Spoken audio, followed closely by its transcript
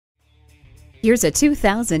Here's a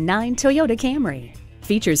 2009 Toyota Camry.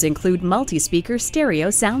 Features include multi-speaker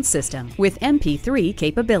stereo sound system with MP3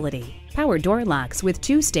 capability, power door locks with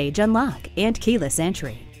 2-stage unlock and keyless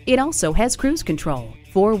entry. It also has cruise control,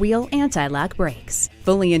 4-wheel anti-lock brakes,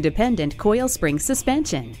 fully independent coil spring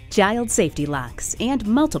suspension, child safety locks, and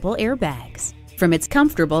multiple airbags. From its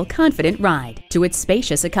comfortable, confident ride to its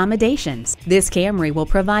spacious accommodations, this Camry will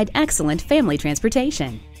provide excellent family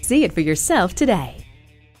transportation. See it for yourself today.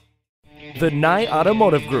 The Nye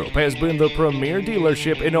Automotive Group has been the premier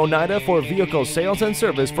dealership in Oneida for vehicle sales and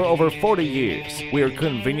service for over 40 years. We are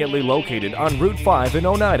conveniently located on Route 5 in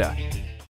Oneida.